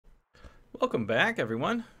Welcome back,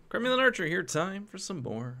 everyone. Cromulent Archer here. Time for some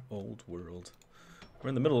more Old World. We're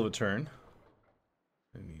in the middle of a turn.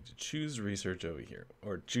 I need to choose research over here,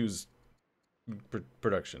 or choose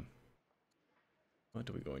production. What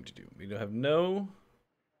are we going to do? We have no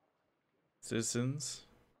citizens.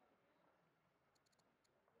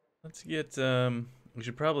 Let's get, we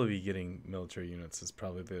should probably be getting military units is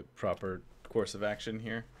probably the proper course of action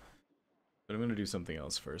here. But I'm going to do something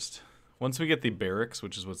else first. Once we get the barracks,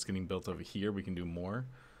 which is what's getting built over here, we can do more.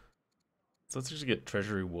 So let's actually get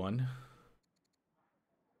Treasury 1.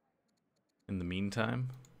 In the meantime,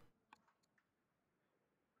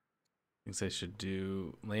 I should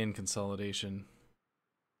do land consolidation.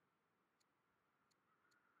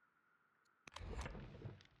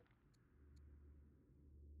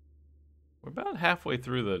 We're about halfway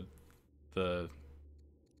through the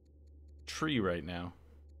tree right now.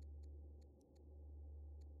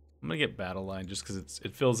 I'm gonna get battle line just because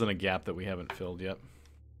it fills in a gap that we haven't filled yet.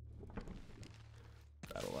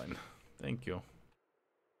 Battle line, thank you.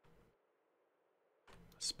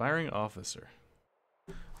 Aspiring officer.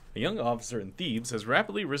 A young officer in Thebes has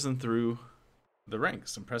rapidly risen through the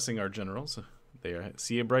ranks, impressing our generals. They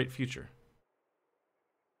see a bright future.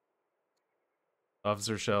 The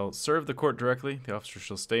officer shall serve the court directly. The officer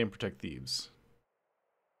shall stay and protect Thebes.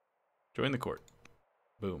 Join the court.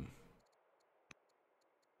 Boom.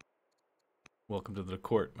 Welcome to the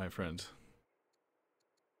court, my friend.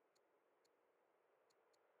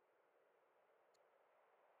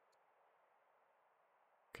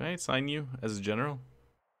 Can I assign you as a general?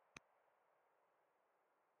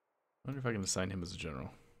 I wonder if I can assign him as a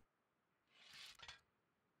general.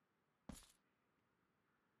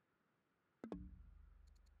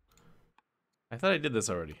 I thought I did this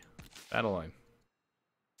already. Battle line.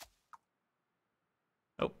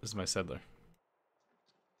 Oh, this is my settler.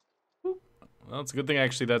 Well, it's a good thing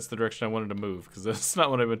actually that's the direction I wanted to move, because that's not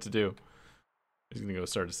what I meant to do. He's gonna go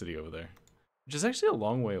start a city over there. Which is actually a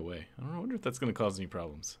long way away. I wonder if that's gonna cause any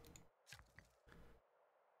problems.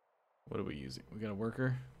 What are we using? We got a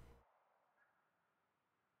worker.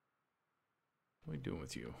 What are we doing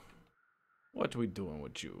with you? What are we doing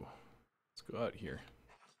with you? Let's go out here.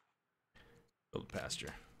 Build a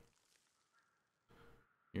pasture.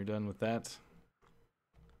 You're done with that?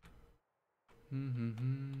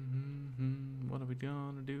 What are we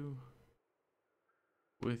gonna do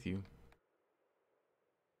with you?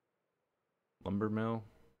 Lumber mill.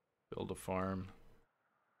 Build a farm.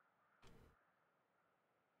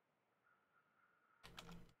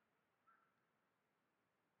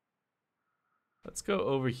 Let's go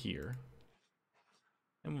over here.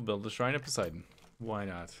 And we'll build a shrine of Poseidon. Why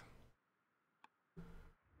not?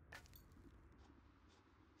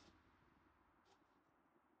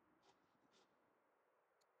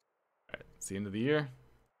 Alright, it's the end of the year.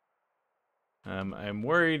 I'm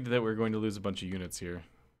worried that we're going to lose a bunch of units here.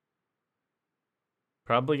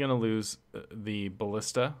 Probably going to lose the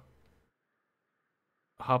ballista.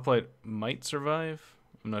 Hoplite might survive.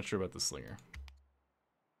 I'm not sure about the slinger.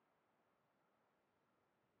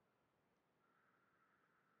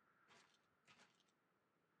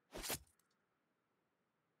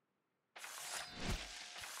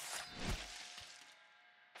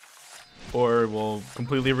 Or we'll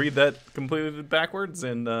completely read that completely backwards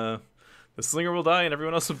and the slinger will die and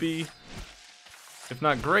everyone else will be, if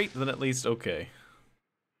not great, then at least okay.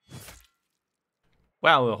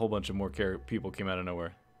 Wow, a whole bunch of more people came out of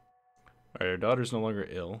nowhere. Alright, our daughter's no longer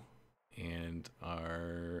ill, and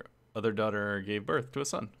our other daughter gave birth to a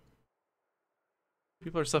son.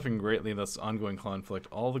 People are suffering greatly in this ongoing conflict.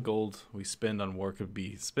 All the gold we spend on war could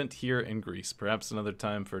be spent here in Greece, perhaps another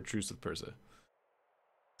time for a truce with Persia.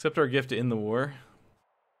 Accept our gift to end the war.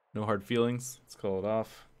 No hard feelings. Let's call it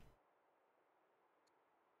off.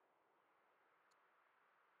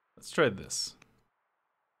 Let's try this.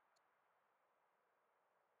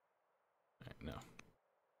 Alright, no.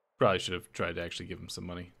 Probably should have tried to actually give him some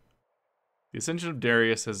money. The ascension of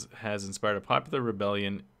Darius has inspired a popular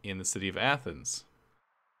rebellion in the city of Athens,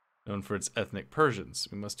 known for its ethnic Persians.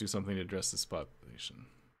 We must do something to address this population.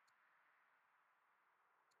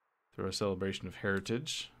 Through our celebration of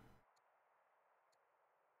heritage.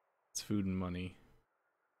 It's food and money.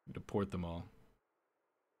 Deport them all.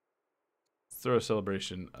 Let's throw a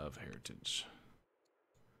celebration of heritage.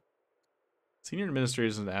 Senior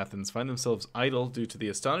administrators in Athens find themselves idle due to the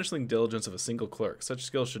astonishing diligence of a single clerk. Such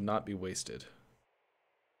skill should not be wasted.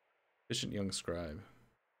 Efficient young scribe.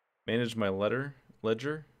 Manage my ledger.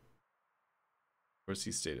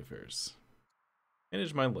 Oversee state affairs.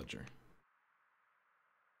 Manage my ledger.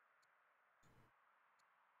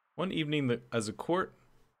 One evening, as a court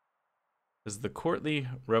As the courtly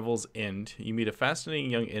revels end, you meet a fascinating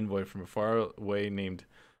young envoy from far away named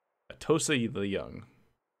Atosa the Young.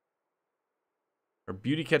 Her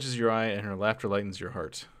beauty catches your eye and her laughter lightens your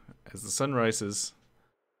heart. As the sun rises,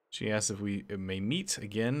 she asks if we may meet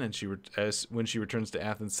again, and when she returns to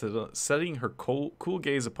Athens, setting her cool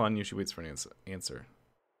gaze upon you, she waits for an answer.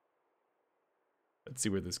 Let's see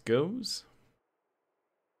where this goes.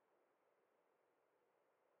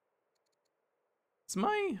 Is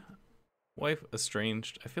my wife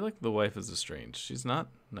estranged? I feel like the wife is estranged. She's not?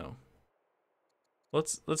 No.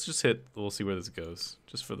 Let's just hit. We'll see where this goes,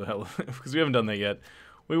 just for the hell of it, because we haven't done that yet.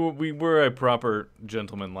 We were a proper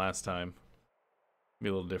gentleman last time. Be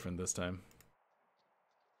a little different this time.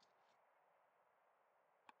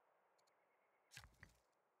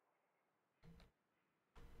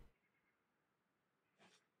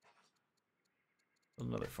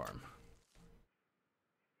 Another farm.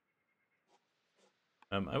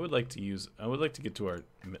 I would like to get to our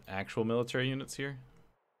actual military units here.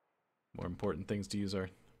 More important things to use our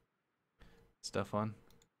stuff on.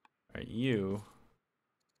 All right, you.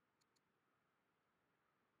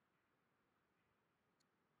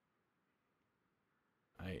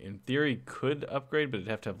 I, in theory, could upgrade, but it'd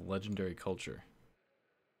have to have legendary culture.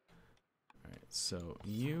 All right, so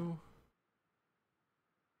you.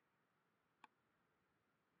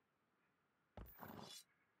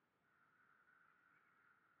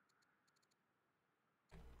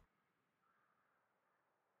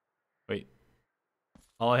 Wait.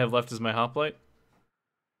 All I have left is my hoplite?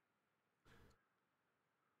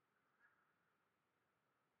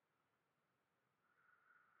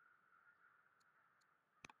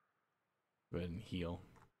 Go ahead and heal.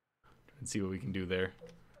 And see what we can do there.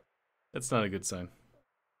 That's not a good sign.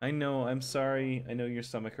 I know, I'm sorry. I know your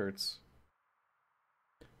stomach hurts.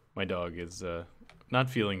 My dog is not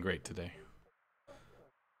feeling great today.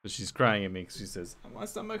 So she's crying at me because she says, my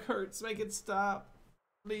stomach hurts, make it stop.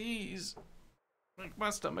 Please. Make my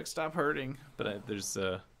stomach stop hurting. But there's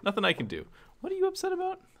nothing I can do. What are you upset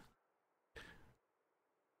about?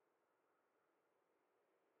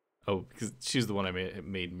 Oh, because she's the one I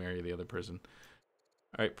made marry the other person.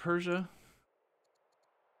 All right, Persia.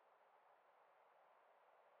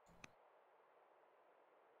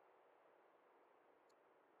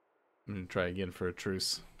 I'm going to try again for a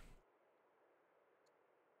truce.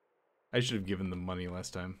 I should have given them money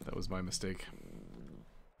last time. That was my mistake.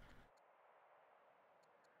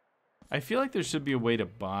 I feel like there should be a way to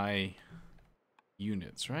buy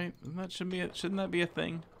units, right? Shouldn't that be a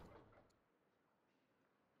thing?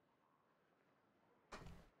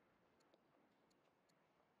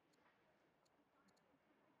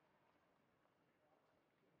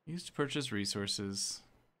 Used to purchase resources.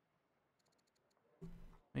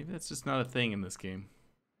 Maybe that's just not a thing in this game.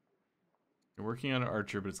 You're working on an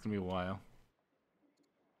archer, but it's gonna be a while.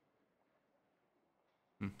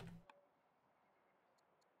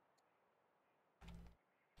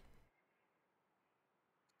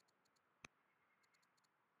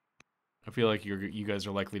 I feel like you guys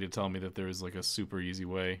are likely to tell me that there is like a super easy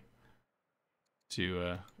way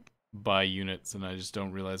to buy units, and I just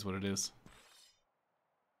don't realize what it is.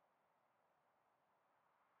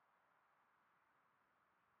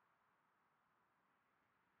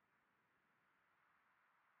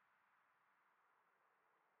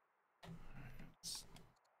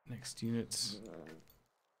 Next units.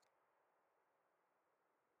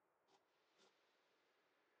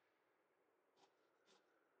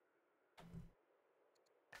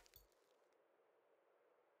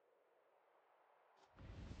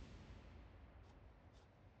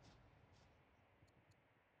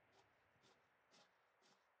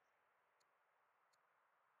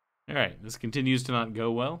 Alright, this continues to not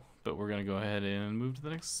go well, but we're going to go ahead and move to the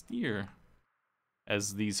next year.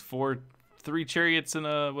 As these three chariots and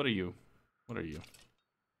what are you? What are you?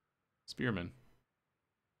 Spearman.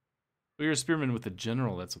 Oh, you're a spearman with a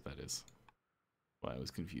general, that's what that is. Well, I was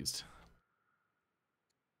confused.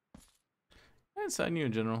 I assign you a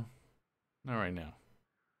general. Not right now.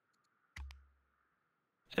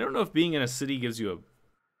 I don't know if being in a city gives you a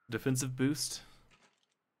defensive boost.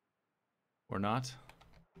 Or not.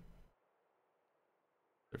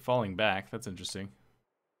 They're falling back. That's interesting.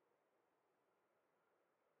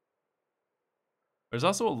 There's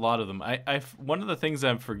also a lot of them. One of the things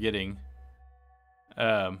I'm forgetting,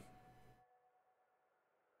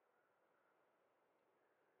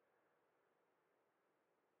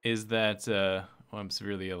 is that oh, I'm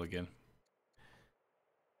severely ill again.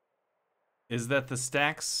 Is that the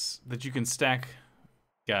stacks that you can stack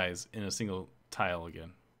guys in a single tile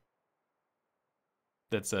again?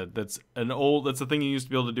 That's a thing you used to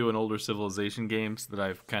be able to do in older civilization games that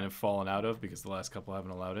I've kind of fallen out of because the last couple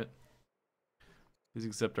haven't allowed it. Please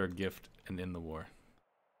accept our gift and end the war.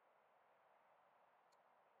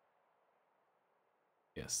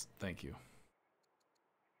 Yes, thank you.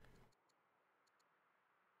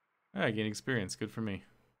 I gain experience. Good for me.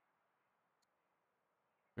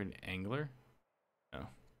 We're an angler? No.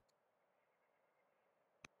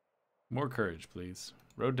 More courage, please.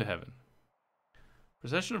 Road to heaven.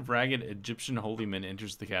 Procession of ragged Egyptian holy men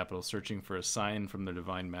enters the capital, searching for a sign from their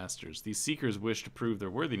divine masters. These seekers wish to prove their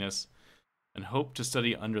worthiness and hope to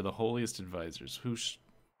study under the holiest advisors.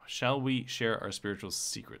 Shall we share our spiritual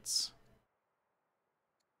secrets?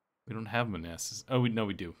 We don't have monastics. Oh, no,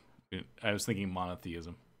 we do. I was thinking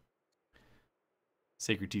monotheism.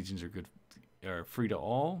 Sacred teachings are free to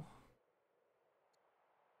all.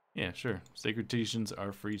 Yeah, sure. Sacred teachings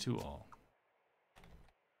are free to all.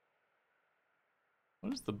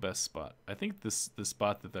 What is the best spot? I think the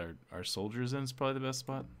spot that our soldiers in is probably the best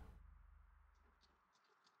spot.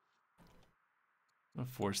 I'm gonna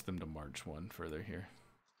force them to march one further here.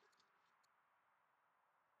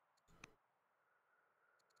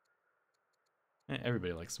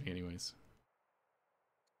 Everybody likes me anyways.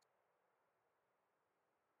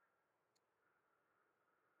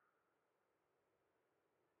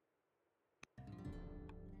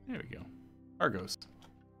 There we go. Argos.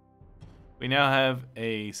 We now have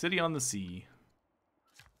a city on the sea.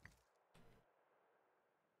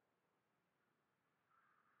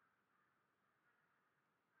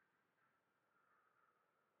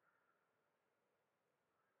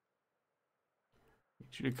 Need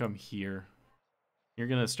you to come here. You're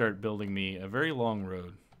gonna start building me a very long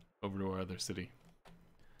road over to our other city.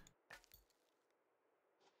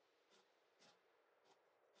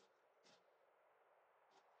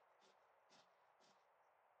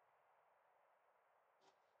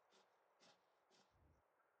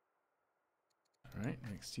 Alright,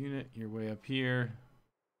 next unit, you're way up here.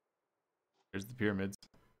 There's the pyramids.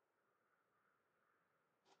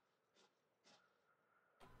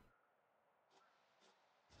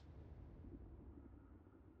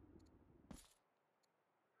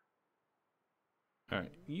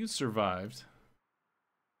 Alright, you survived.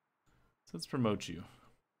 So let's promote you.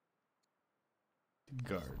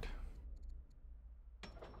 Guard.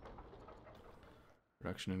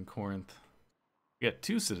 Production in Corinth. We got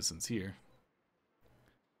 2 citizens here.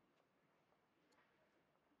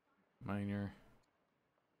 Miner.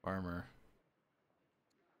 Farmer.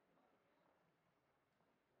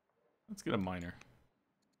 Let's get a miner.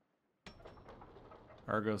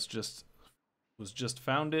 Argos was just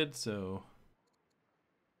founded, so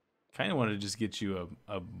kind of want to just get you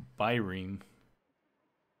a byrene.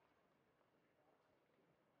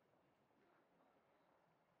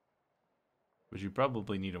 But you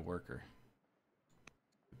probably need a worker.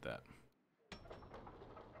 Get that.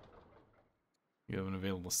 You have an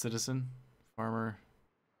available citizen, farmer.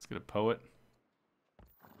 Let's get a poet.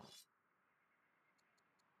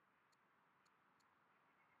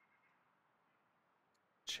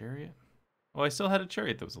 Chariot? Oh, I still had a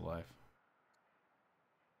chariot that was alive.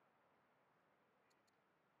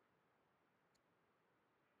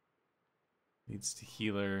 Needs to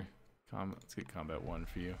healer. Let's get combat 1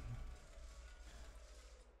 for you.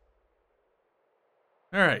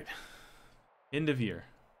 Alright. End of year.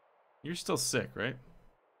 You're still sick, right?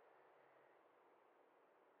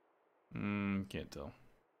 Can't tell.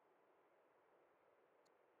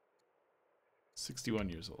 61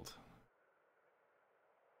 years old.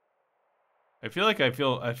 I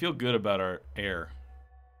feel good about our heir.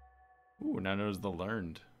 Ooh, now known as the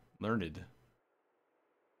learned.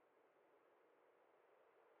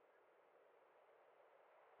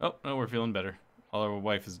 Oh, no, we're feeling better. All our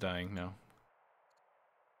wife is dying now.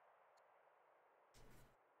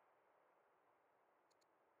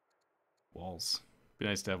 Walls. Be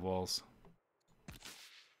nice to have walls.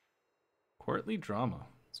 Courtly drama.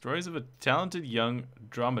 Stories of a talented young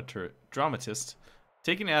dramatist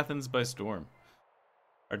taking Athens by storm.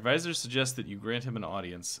 Our advisors suggest that you grant him an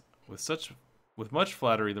audience. With much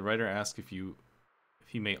flattery, the writer asks if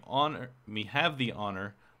he may have the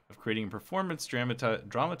honor of creating a performance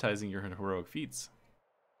dramatizing your heroic feats.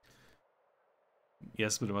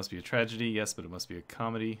 Yes, but it must be a tragedy. Yes, but it must be a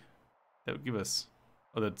comedy. That would give us...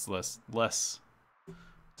 Oh, that's less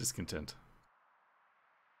discontent.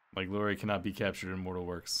 My glory cannot be captured in mortal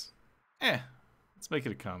works. Let's make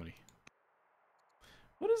it a comedy.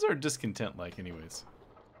 What is our discontent like, anyways?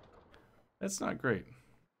 That's not great.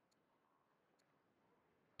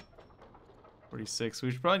 46.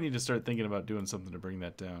 We should probably need to start thinking about doing something to bring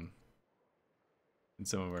that down in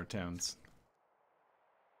some of our towns.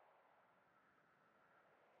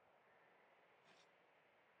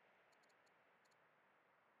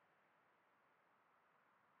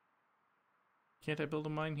 Can't I build a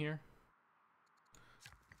mine here?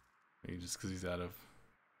 Maybe just because he's out of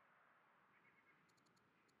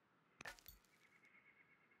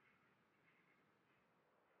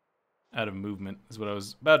movement is what I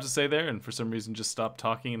was about to say there, and for some reason just stopped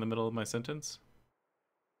talking in the middle of my sentence.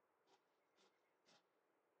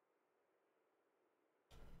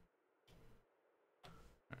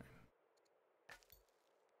 Right.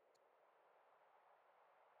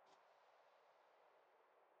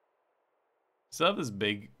 So I have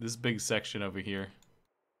this big section over here.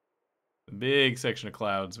 A big section of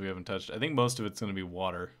clouds we haven't touched. I think most of it's going to be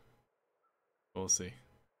water. We'll see.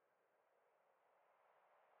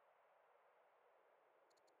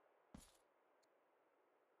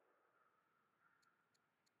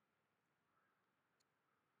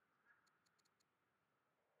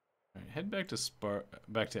 All right, head back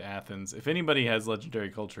to Athens. If anybody has legendary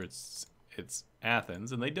culture, it's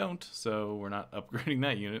Athens, and they don't, so we're not upgrading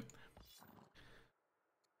that unit.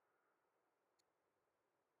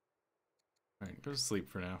 All right, go to sleep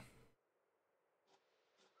for now.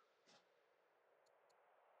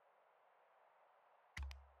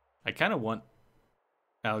 I kind of want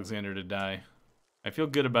Alexander to die. I feel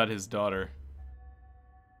good about his daughter.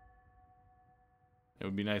 It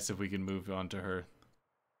would be nice if we could move on to her.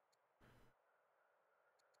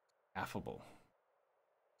 Affable.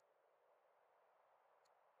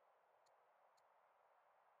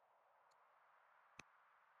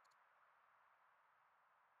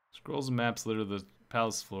 Scrolls and maps litter the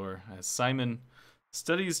palace floor. As Simon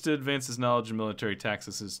studies to advance his knowledge in military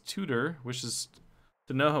tactics, his tutor wishes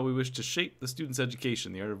to know how we wish to shape the student's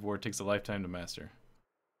education. The art of war takes a lifetime to master.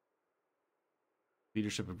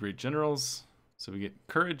 Leadership of great generals. So we get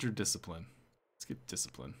courage or discipline. Let's get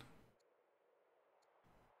discipline.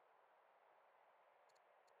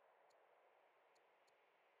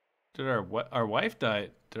 Did our wife die?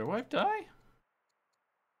 Did our wife die?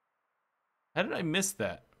 How did I miss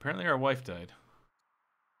that? Apparently our wife died.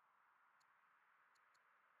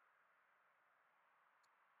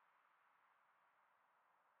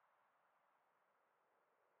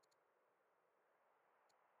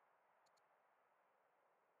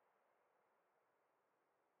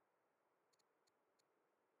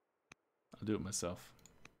 I'll do it myself.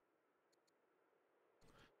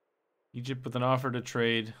 Egypt with an offer to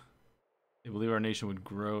trade. They believe our nation would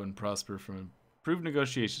grow and prosper from improved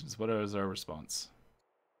negotiations. What is our response?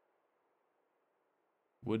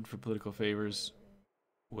 Wood for political favors.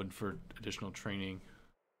 Wood for additional training.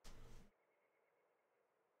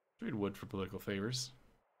 Trade wood for political favors.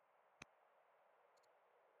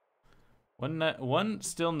 One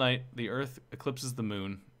still night, the earth eclipses the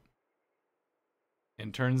moon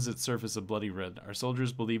and turns its surface a bloody red. Our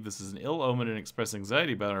soldiers believe this is an ill omen and express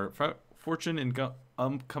anxiety about our fortune in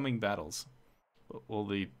upcoming battles. What will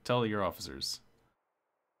they tell your officers?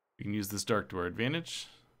 We can use this dark to our advantage.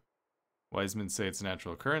 Wise men say it's a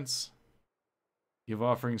natural occurrence. Give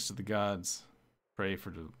offerings to the gods. Pray for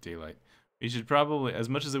the daylight. We should probably, as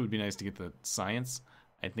much as it would be nice to get the science,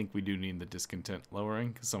 I think we do need the discontent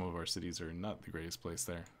lowering, because some of our cities are not the greatest place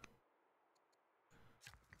there.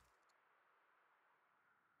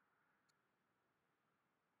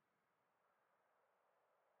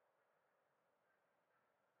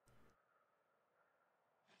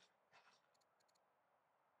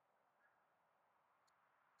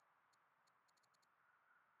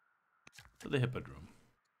 To the hippodrome.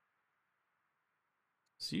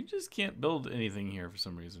 So you just can't build anything here for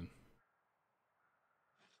some reason.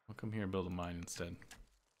 I'll come here and build a mine instead.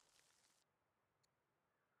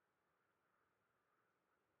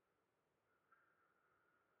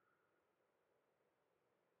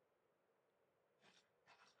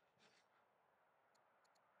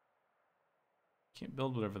 Can't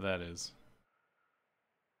build whatever that is.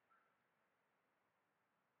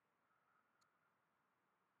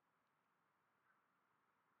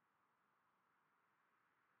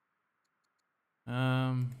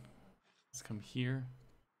 Let's come here.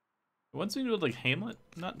 Once we build like Hamlet,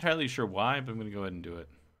 I'm not entirely sure why, but I'm gonna go ahead and do it.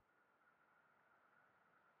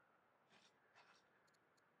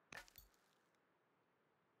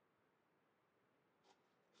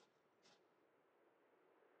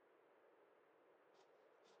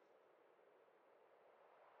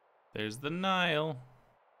 There's the Nile.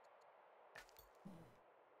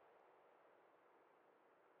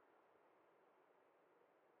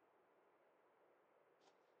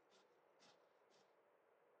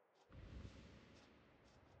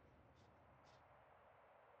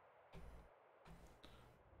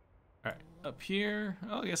 All right, up here.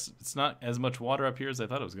 Oh, I guess it's not as much water up here as I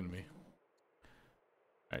thought it was gonna be.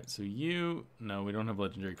 All right, so no, we don't have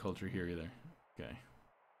legendary culture here either. Okay.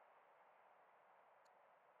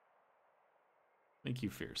 Make you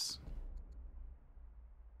fierce.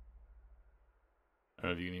 I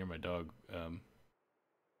don't know if you can hear my dog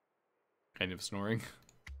kind of snoring.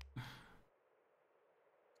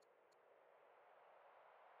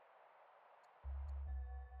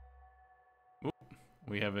 Oop,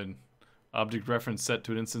 we have an object reference set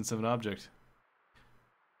to an instance of an object.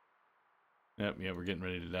 Yep, yeah, we're getting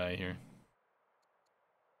ready to die here.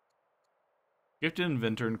 Gifted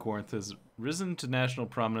inventor in Corinth has risen to national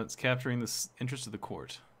prominence, capturing the interest of the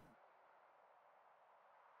court.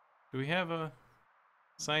 Do we have a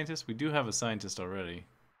scientist? We do have a scientist already.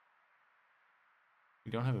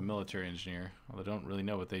 We don't have a military engineer, although I don't really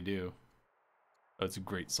know what they do. Oh, it's a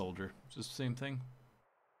great soldier. It's just the same thing.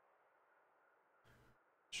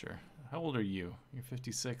 Sure. How old are you? You're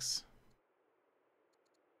 56.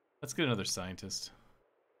 Let's get another scientist.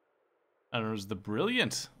 I don't know, is the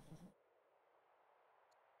brilliant?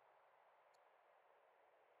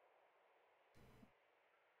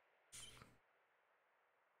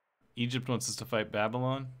 Egypt wants us to fight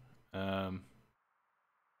Babylon. No,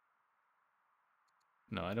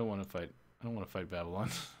 I don't want to fight. I don't want to fight Babylon.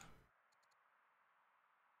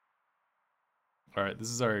 All right, this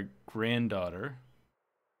is our granddaughter.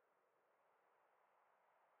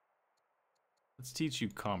 Let's teach you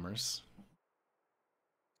commerce.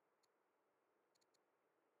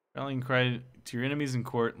 Rallying cry to your enemies in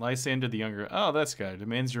court. Lysander the Younger. Oh, that's guy.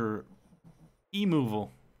 Demands your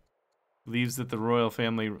removal. Believes that the royal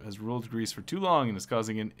family has ruled Greece for too long and is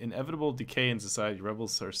causing an inevitable decay in society.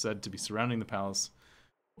 Rebels are said to be surrounding the palace.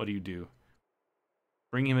 What do?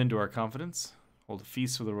 Bring him into our confidence. Hold a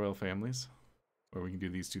feast for the royal families. Or we can do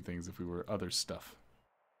these two things if we were other stuff.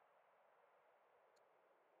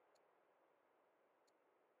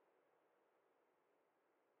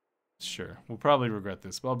 Sure. We'll probably regret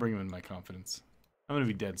this, but I'll bring him in my confidence. I'm going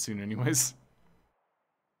to be dead soon anyways.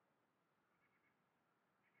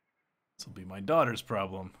 This will be my daughter's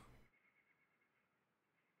problem.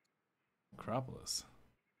 Acropolis.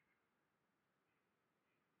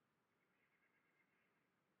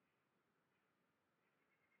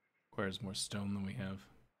 Requires more stone than we have.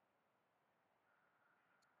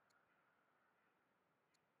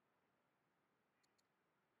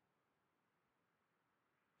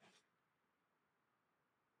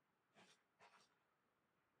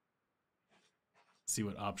 See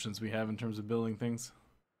what options we have in terms of building things.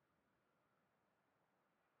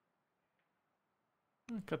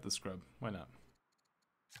 Cut the scrub. Why not?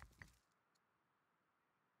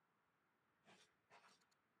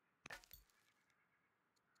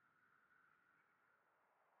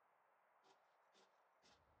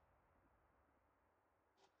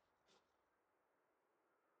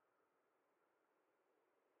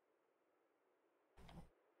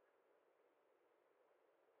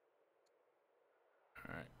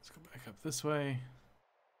 Alright, let's go back up this way.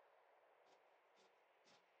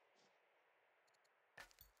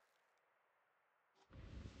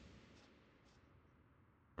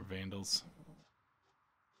 Or vandals.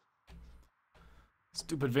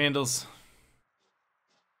 Stupid vandals.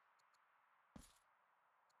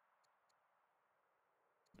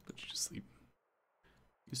 Put you to sleep.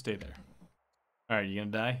 You stay there. Alright, you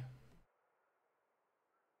gonna die?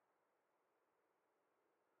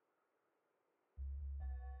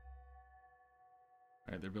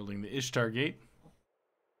 Alright, they're building the Ishtar Gate.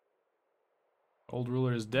 Old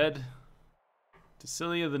ruler is dead.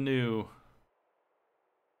 Tassilia the New.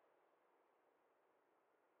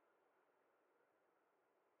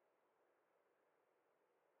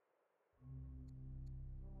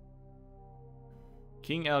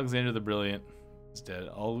 King Alexander the Brilliant is dead.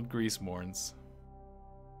 All of Greece mourns.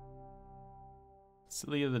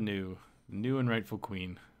 Tassilia the new and rightful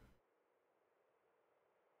queen.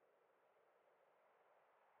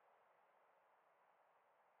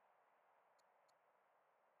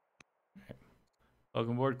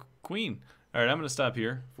 Welcome aboard, Queen. All right, I'm going to stop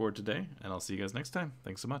here for today, and I'll see you guys next time.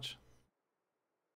 Thanks so much.